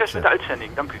 En Succes met de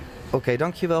uitzending, dank u. Oké,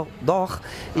 dankjewel. Dag.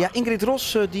 Ja, Ingrid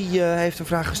Ros die heeft een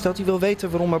vraag gesteld. Die wil weten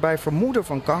waarom er bij vermoeden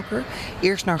van kanker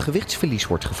eerst naar gewichtsverlies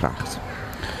wordt gevraagd.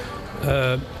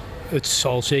 Het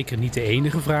zal zeker niet de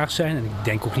enige vraag zijn en ik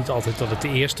denk ook niet altijd dat het de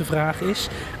eerste vraag is.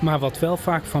 Maar wat wel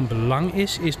vaak van belang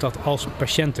is dat als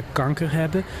patiënten kanker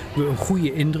hebben, we een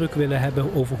goede indruk willen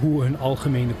hebben over hoe hun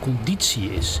algemene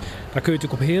conditie is. Daar kun je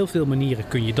natuurlijk op heel veel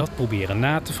manieren dat proberen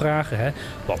na te vragen. Hè.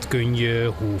 Wat kun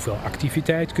je, hoeveel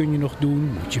activiteit kun je nog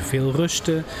doen, moet je veel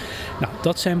rusten? Nou,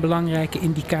 dat zijn belangrijke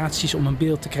indicaties om een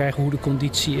beeld te krijgen hoe de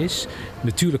conditie is.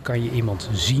 Natuurlijk kan je iemand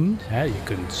zien, hè. Je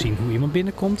kunt zien hoe iemand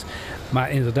binnenkomt.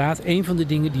 Maar inderdaad, een van de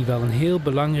dingen die wel een heel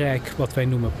belangrijk, wat wij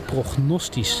noemen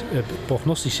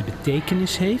prognostische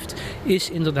betekenis heeft, is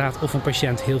inderdaad of een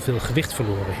patiënt heel veel gewicht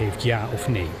verloren heeft, ja of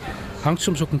nee. Hangt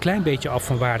soms ook een klein beetje af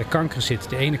van waar de kanker zit.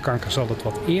 De ene kanker zal het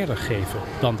wat eerder geven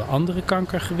dan de andere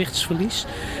kanker, gewichtsverlies.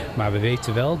 Maar we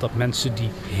weten wel dat mensen die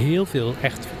heel veel,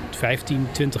 echt 15,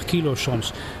 20 kilo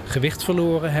soms gewicht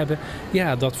verloren hebben,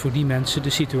 ja, dat voor die mensen de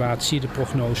situatie, de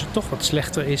prognose toch wat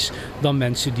slechter is dan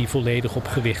mensen die volledig op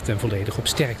gewicht en volledig op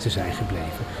sterkte zijn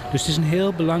gebleven. Dus het is een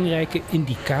heel belangrijke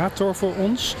indicator voor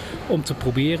ons om te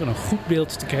proberen een goed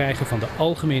beeld te krijgen van de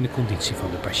algemene conditie van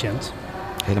de patiënt.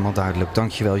 Helemaal duidelijk,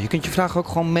 dankjewel. Je kunt je vraag ook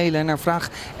gewoon mailen naar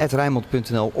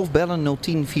vraag@rijnmond.nl of bellen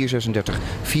 010 436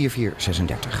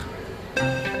 4436.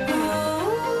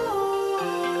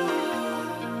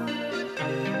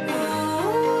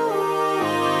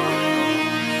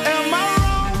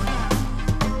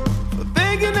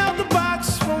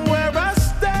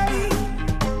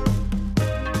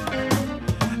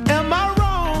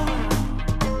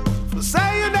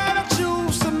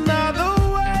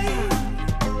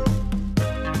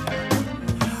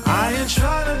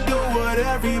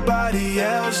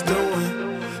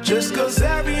 Just 'cause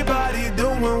everybody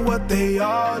doing what they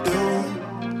all do.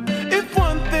 If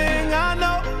one thing I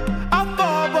know, I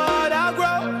fall but I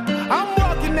grow. I'm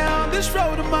walking down this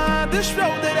road of mine, this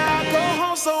road that I go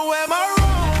home. So am I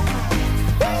wrong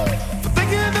for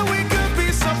thinking that we could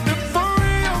be something for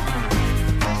real?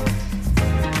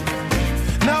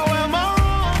 Now am I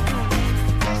wrong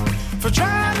for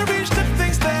trying to reach the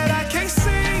things that I can't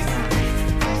see?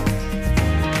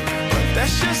 But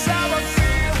that's just how I feel.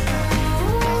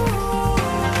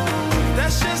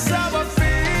 That's just how I feel.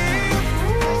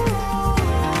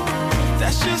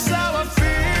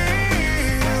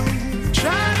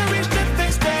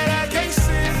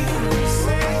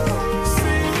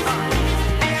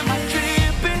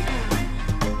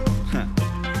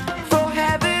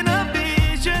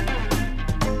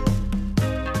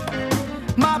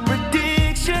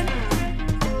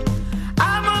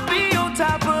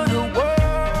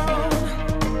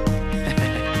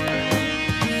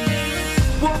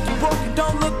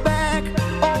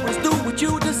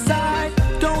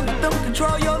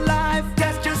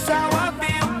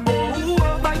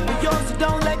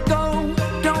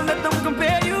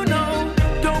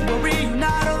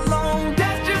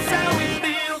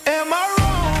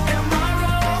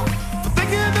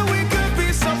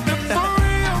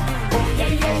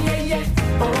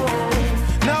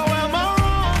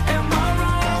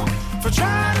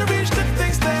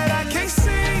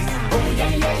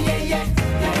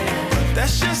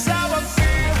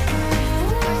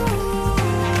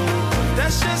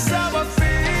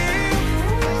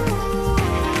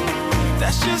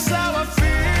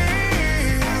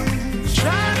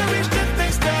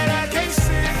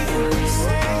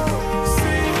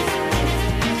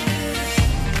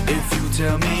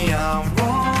 tell me I'm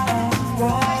wrong,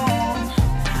 wrong,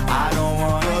 I don't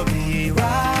wanna be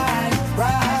right,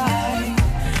 right.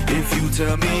 If you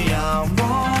tell me I'm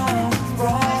wrong,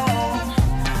 wrong,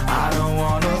 I don't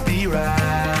wanna be right.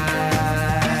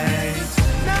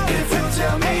 If you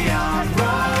tell me I'm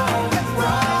wrong,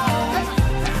 wrong,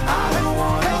 I don't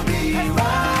wanna be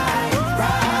right,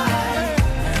 right.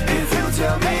 If you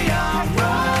tell me I'm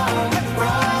wrong,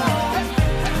 wrong,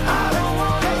 I don't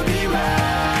wanna be right.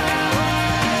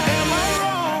 Am I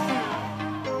wrong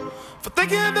for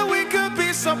thinking that we could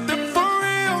be something for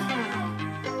real?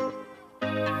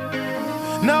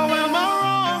 Now am I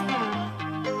wrong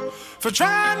for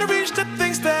trying to reach the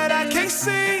things that I can't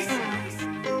see?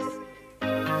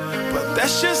 But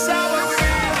that's just how I feel.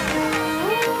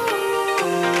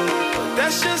 But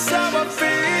that's just how I feel.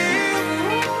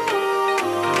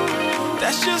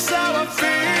 That's just how I feel.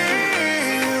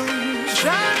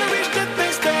 Trying to reach the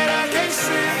things that I can't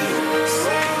see.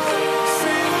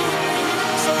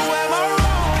 So am I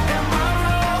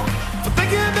wrong for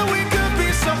thinking that we could be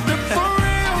something for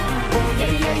real?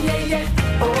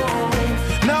 Oh.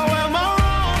 Now am I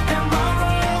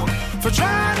wrong for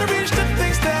trying to reach the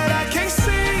things that I can't see?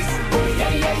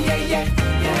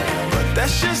 But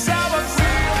that's just how I feel.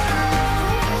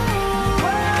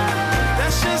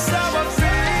 That's just how I feel.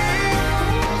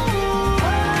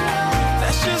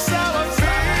 That's just how I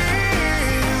feel.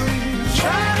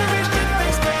 Trying to reach the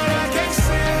things that I can't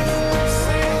see.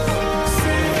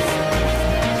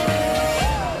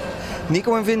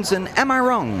 Nico en Vincent, Am I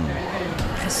Wrong?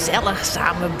 Gezellig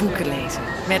samen boeken lezen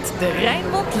met de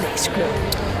Rijnmond Leesclub.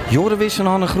 Jorde Wiss en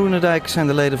Hanne Groenendijk zijn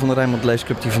de leden van de Rijnmond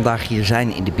Leesclub die vandaag hier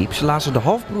zijn in de Biep. Ze lazen De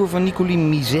halfbroer van Nicoline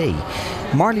Misé.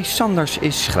 Marlie Sanders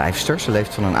is schrijfster. Ze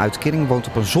leeft van een uitkering, woont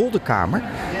op een zolderkamer.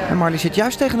 En Marlie zit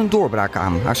juist tegen een doorbraak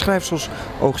aan. Haar schrijfsels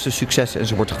oogsten succes en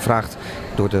ze wordt gevraagd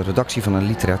door de redactie van een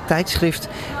literair tijdschrift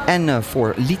en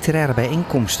voor literaire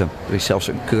bijeenkomsten. Er is zelfs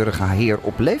een keurige heer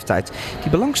op leeftijd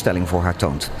die belangstelling voor haar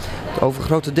toont. Het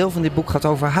overgrote deel van dit boek gaat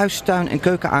over huis, tuin en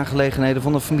keukenaangelegenheden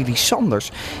van de familie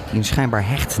Sanders, die een schijnbaar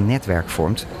hecht netwerk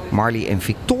vormt. Marlie en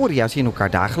Victoria zien elkaar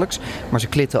dagelijks, maar ze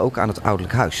klitten ook aan het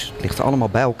ouderlijk huis. Het ligt allemaal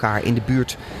bij elkaar in de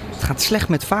buurt. Het gaat slecht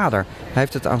met vader. Hij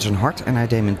heeft het aan zijn hart en hij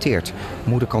dementeert.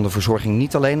 Moeder kan de verzorging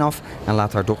niet alleen af en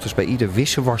laat haar dochters bij ieder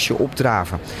wisselwasje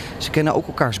opdraven. Ze kennen ook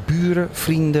elkaars buren,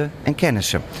 vrienden en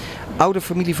kennissen. Oude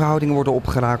familieverhoudingen worden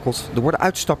opgerakeld. Er worden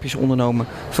uitstapjes ondernomen,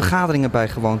 vergaderingen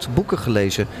bijgewoond, boeken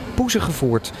gelezen, poezen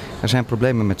gevoerd. Er zijn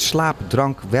problemen met slaap,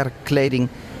 drank, werk, kleding,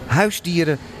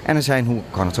 huisdieren en er zijn, hoe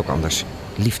kan het ook anders,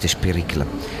 liefdesperikelen.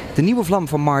 De nieuwe vlam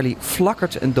van Marlie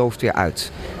flakkert en dooft weer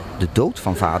uit. De dood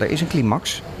van vader is een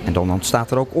climax. En dan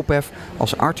ontstaat er ook ophef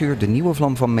als Arthur, de nieuwe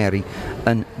vlam van Mary,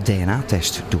 een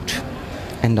DNA-test doet.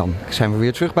 En dan zijn we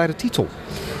weer terug bij de titel.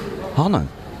 Hanne.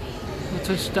 Het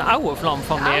was de oude vlam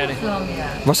van Mary.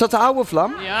 Was dat de oude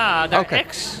vlam? Ja, de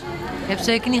ex. Je hebt het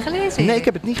zeker niet gelezen? Nee, ik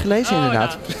heb het niet gelezen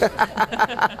inderdaad. Nou.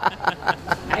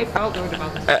 Hij valt door de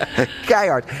wand.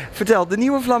 Keihard. Vertel, de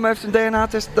nieuwe vlam heeft een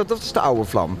DNA-test. Dat is de oude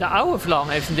vlam. De oude vlam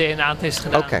heeft een DNA-test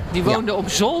gedaan. Okay, die woonde op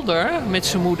zolder met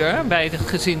zijn moeder bij het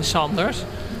gezin Sanders.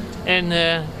 En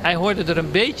hij hoorde er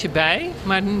een beetje bij.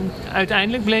 Maar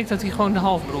uiteindelijk bleek dat hij gewoon de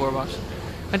halfbroer was.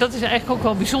 Maar dat is eigenlijk ook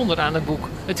wel bijzonder aan het boek.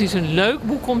 Het is een leuk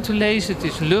boek om te lezen. Het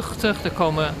is luchtig. Er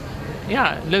komen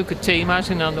leuke thema's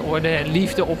in aan de orde.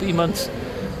 Liefde op iemand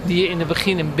die je in het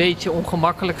begin een beetje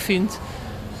ongemakkelijk vindt.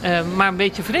 Maar een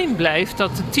beetje vreemd blijft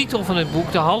dat de titel van het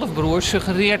boek, De halfbroer,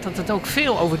 suggereert dat het ook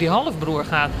veel over die halfbroer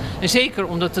gaat. En zeker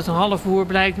omdat het een halfbroer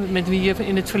blijkt met wie je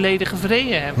in het verleden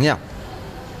gevreden hebt.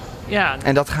 Ja.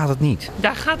 En dat gaat het niet?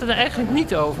 Daar gaat het eigenlijk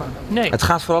niet over. Nee. Het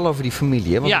gaat vooral over die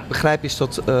familie. Hè? Want ik begrijp is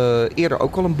dat eerder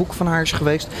ook al een boek van haar is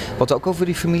geweest. Wat ook over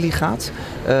die familie gaat.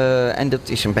 En dat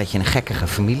is een beetje een gekkige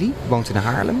familie. Woont in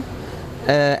Haarlem.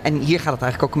 En hier gaat het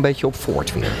eigenlijk ook een beetje op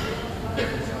voort weer.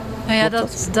 Nou ja,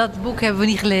 dat boek hebben we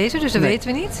niet gelezen. Dus dat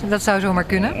weten we niet. Dat zou zomaar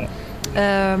kunnen.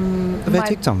 Dat weet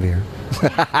ik dan weer. Die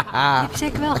heb je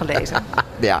zeker wel gelezen.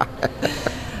 Ja.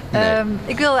 Nee.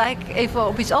 Ik wil eigenlijk even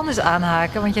op iets anders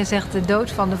aanhaken. Want jij zegt de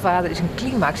dood van de vader is een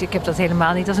climax. Ik heb dat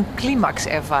helemaal niet als een climax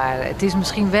ervaren. Het is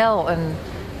misschien wel een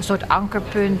soort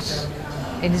ankerpunt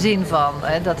in de zin van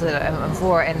dat er een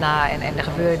voor en na en er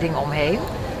gebeuren dingen omheen.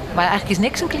 Maar eigenlijk is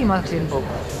niks een climax in het boek.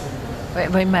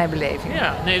 In mijn beleving.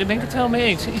 Ja, nee, daar ben ik het wel mee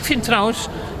eens. Ik vind trouwens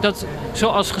dat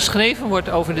zoals geschreven wordt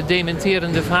over de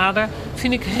dementerende vader,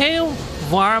 vind ik heel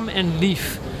warm en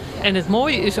lief. En het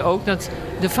mooie is ook dat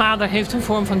de vader heeft een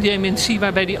vorm van dementie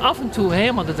waarbij hij af en toe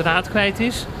helemaal de draad kwijt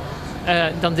is.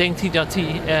 Dan denkt hij dat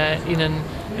hij in een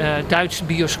Duitse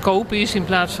bioscoop is in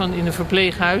plaats van in een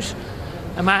verpleeghuis.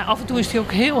 Maar af en toe is hij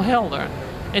ook heel helder.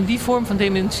 En die vorm van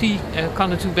dementie kan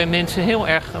natuurlijk bij mensen heel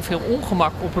erg veel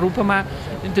ongemak oproepen. Maar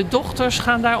de dochters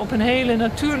gaan daar op een hele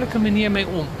natuurlijke manier mee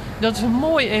om. Dat is een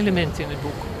mooi element in het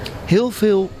boek. Heel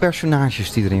veel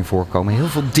personages die erin voorkomen. Heel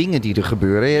veel dingen die er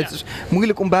gebeuren. Ja. Het is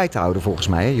moeilijk om bij te houden volgens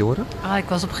mij, hè Joren? Ik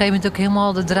was op een gegeven moment ook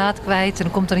helemaal de draad kwijt. En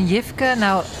dan komt er een Jifke.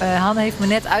 Nou, Hanne heeft me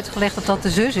net uitgelegd dat dat de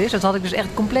zus is. Dat had ik dus echt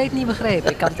compleet niet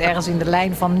begrepen. Ik had het ergens in de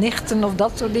lijn van nichten of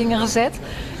dat soort dingen gezet.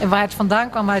 En waar het vandaan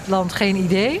kwam uit het land, geen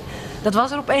idee. Dat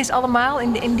was er opeens allemaal.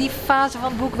 In die fase van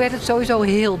het boek werd het sowieso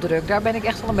heel druk. Daar ben ik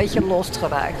echt wel een beetje lost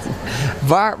geraakt.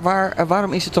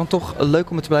 Waarom is het dan toch leuk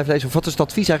om het te blijven lezen? Of wat is het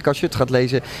advies eigenlijk als je het gaat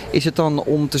lezen? Is het dan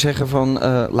om te zeggen van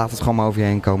laat het gewoon maar over je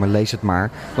heen komen, lees het maar.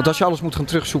 Want als je alles moet gaan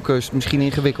terugzoeken is het misschien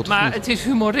ingewikkeld. Maar het is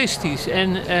humoristisch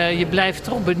en je blijft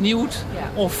toch benieuwd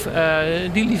of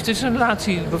die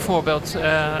liefdesrelatie bijvoorbeeld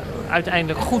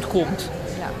uiteindelijk goed komt.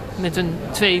 Met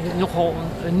twee nogal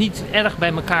niet erg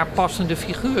bij elkaar passende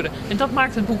figuren. En dat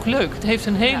maakt het boek leuk. Het heeft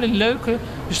een hele leuke,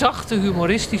 zachte,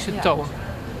 humoristische toon.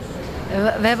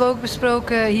 We hebben ook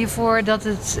besproken hiervoor dat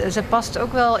ze past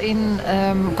ook wel in,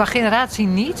 qua generatie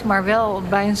niet, maar wel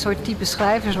bij een soort type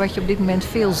schrijvers wat je op dit moment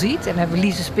veel ziet. En we hebben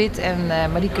Lise Spit en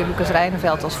Marieke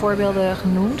Lucas-Rijneveld als voorbeelden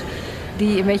genoemd.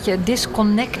 Die een beetje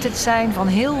disconnected zijn van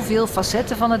heel veel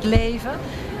facetten van het leven.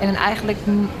 En een eigenlijk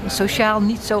sociaal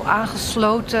niet zo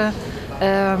aangesloten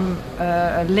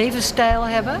levensstijl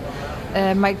hebben.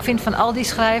 Maar ik vind van al die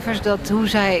schrijvers dat hoe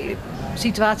zij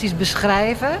situaties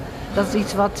beschrijven, dat is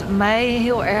iets wat mij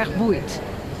heel erg boeit.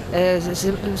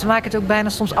 Ze maken het ook bijna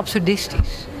soms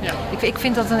absurdistisch. Ja. Ik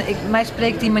vind dat mij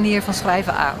spreekt die manier van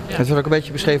schrijven aan. Ja. Het wordt ook een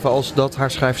beetje beschreven als dat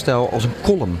haar schrijfstijl als een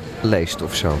column leest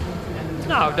of zo.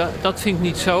 Nou, dat vind ik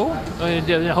niet zo.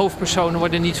 De hoofdpersonen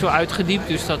worden niet zo uitgediept,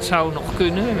 dus dat zou nog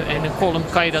kunnen. En een column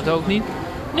kan je dat ook niet.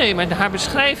 Nee, maar haar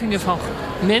beschrijvingen van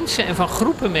mensen en van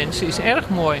groepen mensen is erg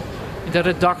mooi. De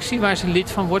redactie waar ze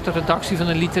lid van wordt, de redactie van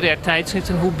een literair tijdschrift.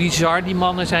 En hoe bizar die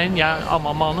mannen zijn. Ja,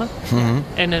 allemaal mannen. Mm-hmm.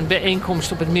 En een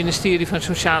bijeenkomst op het ministerie van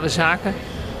Sociale Zaken.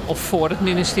 Of voor het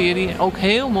ministerie. Ook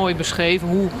heel mooi beschreven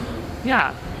hoe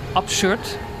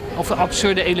absurd. Of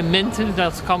absurde elementen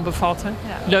dat kan bevatten.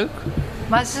 Ja. Leuk.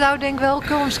 Maar ze zou denk ik wel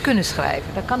columns kunnen schrijven.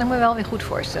 Dat kan ik me wel weer goed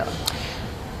voorstellen.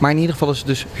 Maar in ieder geval is het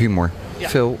dus humor. Ja.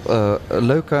 Veel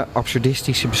leuke,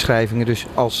 absurdistische beschrijvingen. Dus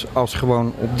als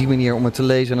gewoon op die manier om het te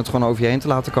lezen en het gewoon over je heen te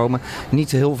laten komen.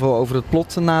 Niet heel veel over het plot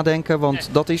te nadenken, want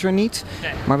dat is er niet.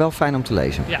 Nee. Maar wel fijn om te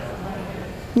lezen. Ja.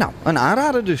 Nou, een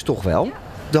aanrader dus toch wel. Ja.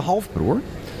 De halfbroer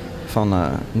van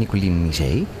Nicoline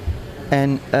Misé.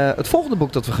 En het volgende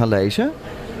boek dat we gaan lezen,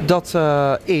 dat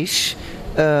is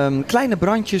Kleine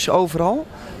brandjes overal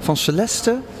van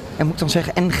Celeste. En moet ik dan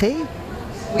zeggen NG?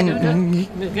 We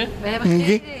hebben geen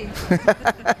idee.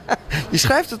 Je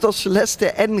schrijft het als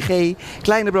Celeste NG.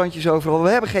 Kleine brandjes overal. We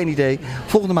hebben geen idee.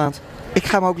 Volgende maand. Ik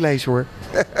ga hem ook lezen hoor.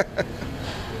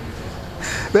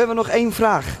 We hebben nog 1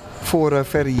 vraag voor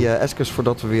Ferry Eskes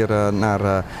voordat we weer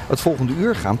naar het volgende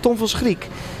uur gaan. Tom van Schriek.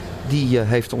 Die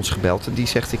heeft ons gebeld en die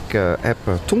zegt ik heb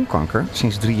tongkanker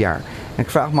sinds 3 jaar. En ik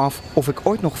vraag me af of ik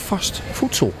ooit nog vast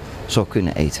voedsel zou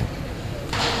kunnen eten.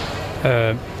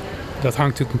 Dat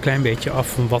hangt natuurlijk een klein beetje af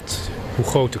van hoe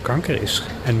groot de kanker is.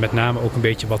 En met name ook een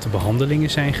beetje wat de behandelingen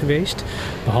zijn geweest.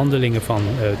 Behandelingen van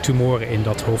tumoren in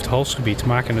dat hoofd-halsgebied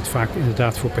maken het vaak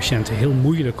inderdaad voor patiënten heel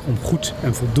moeilijk om goed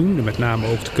en voldoende met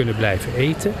name ook te kunnen blijven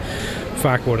eten.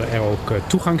 Vaak worden er ook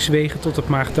toegangswegen tot het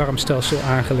maag-darmstelsel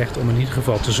aangelegd om in ieder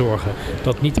geval te zorgen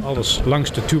dat niet alles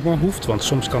langs de tumor hoeft. Want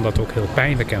soms kan dat ook heel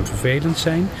pijnlijk en vervelend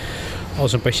zijn.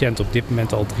 Als een patiënt op dit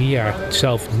moment al 3 jaar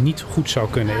zelf niet goed zou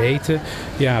kunnen eten,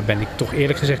 ben ik toch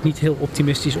eerlijk gezegd niet heel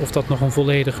optimistisch of dat nog een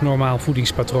volledig normaal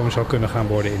voedingspatroon zou kunnen gaan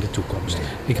worden in de toekomst.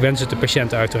 Ik wens het de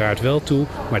patiënt uiteraard wel toe,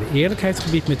 maar de eerlijkheid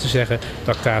gebiedt me te zeggen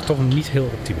dat ik daar toch niet heel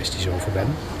optimistisch over ben.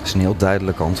 Dat is een heel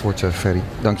duidelijk antwoord, Ferry.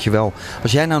 Dankjewel.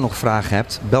 Als jij nou nog vragen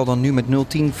hebt, bel dan nu met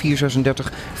 010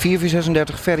 436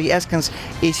 4436. Ferry Eskens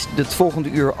is het volgende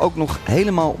uur ook nog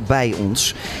helemaal bij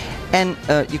ons. En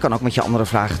je kan ook met je andere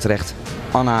vragen terecht.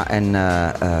 Anna en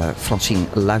Francine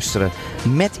luisteren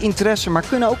met interesse, maar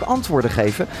kunnen ook antwoorden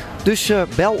geven. Dus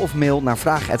bel of mail naar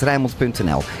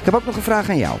vraag@rijnmond.nl. Ik heb ook nog een vraag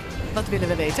aan jou. Wat willen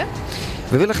we weten?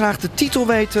 We willen graag de titel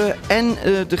weten en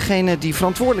degene die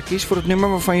verantwoordelijk is voor het nummer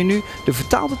waarvan je nu de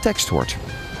vertaalde tekst hoort.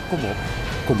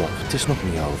 Kom op, het is nog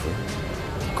niet over.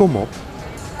 Kom op,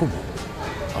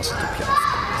 als het op je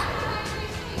afkomt.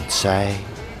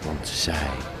 Want zij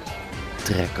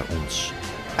trekken ons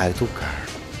uit elkaar.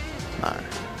 Maar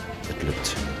het lukt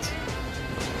ze niet.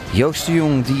 Joost de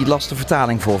Jong die las de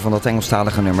vertaling voor van dat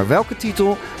Engelstalige nummer. Welke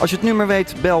titel? Als je het nummer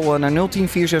weet, bel naar 010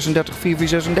 436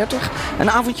 4436. Een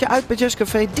avondje uit bij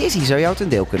Jazzcafé Dizzy zou jou ten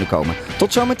deel kunnen komen.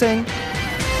 Tot zometeen.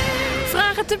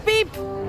 Vraag het de Piep!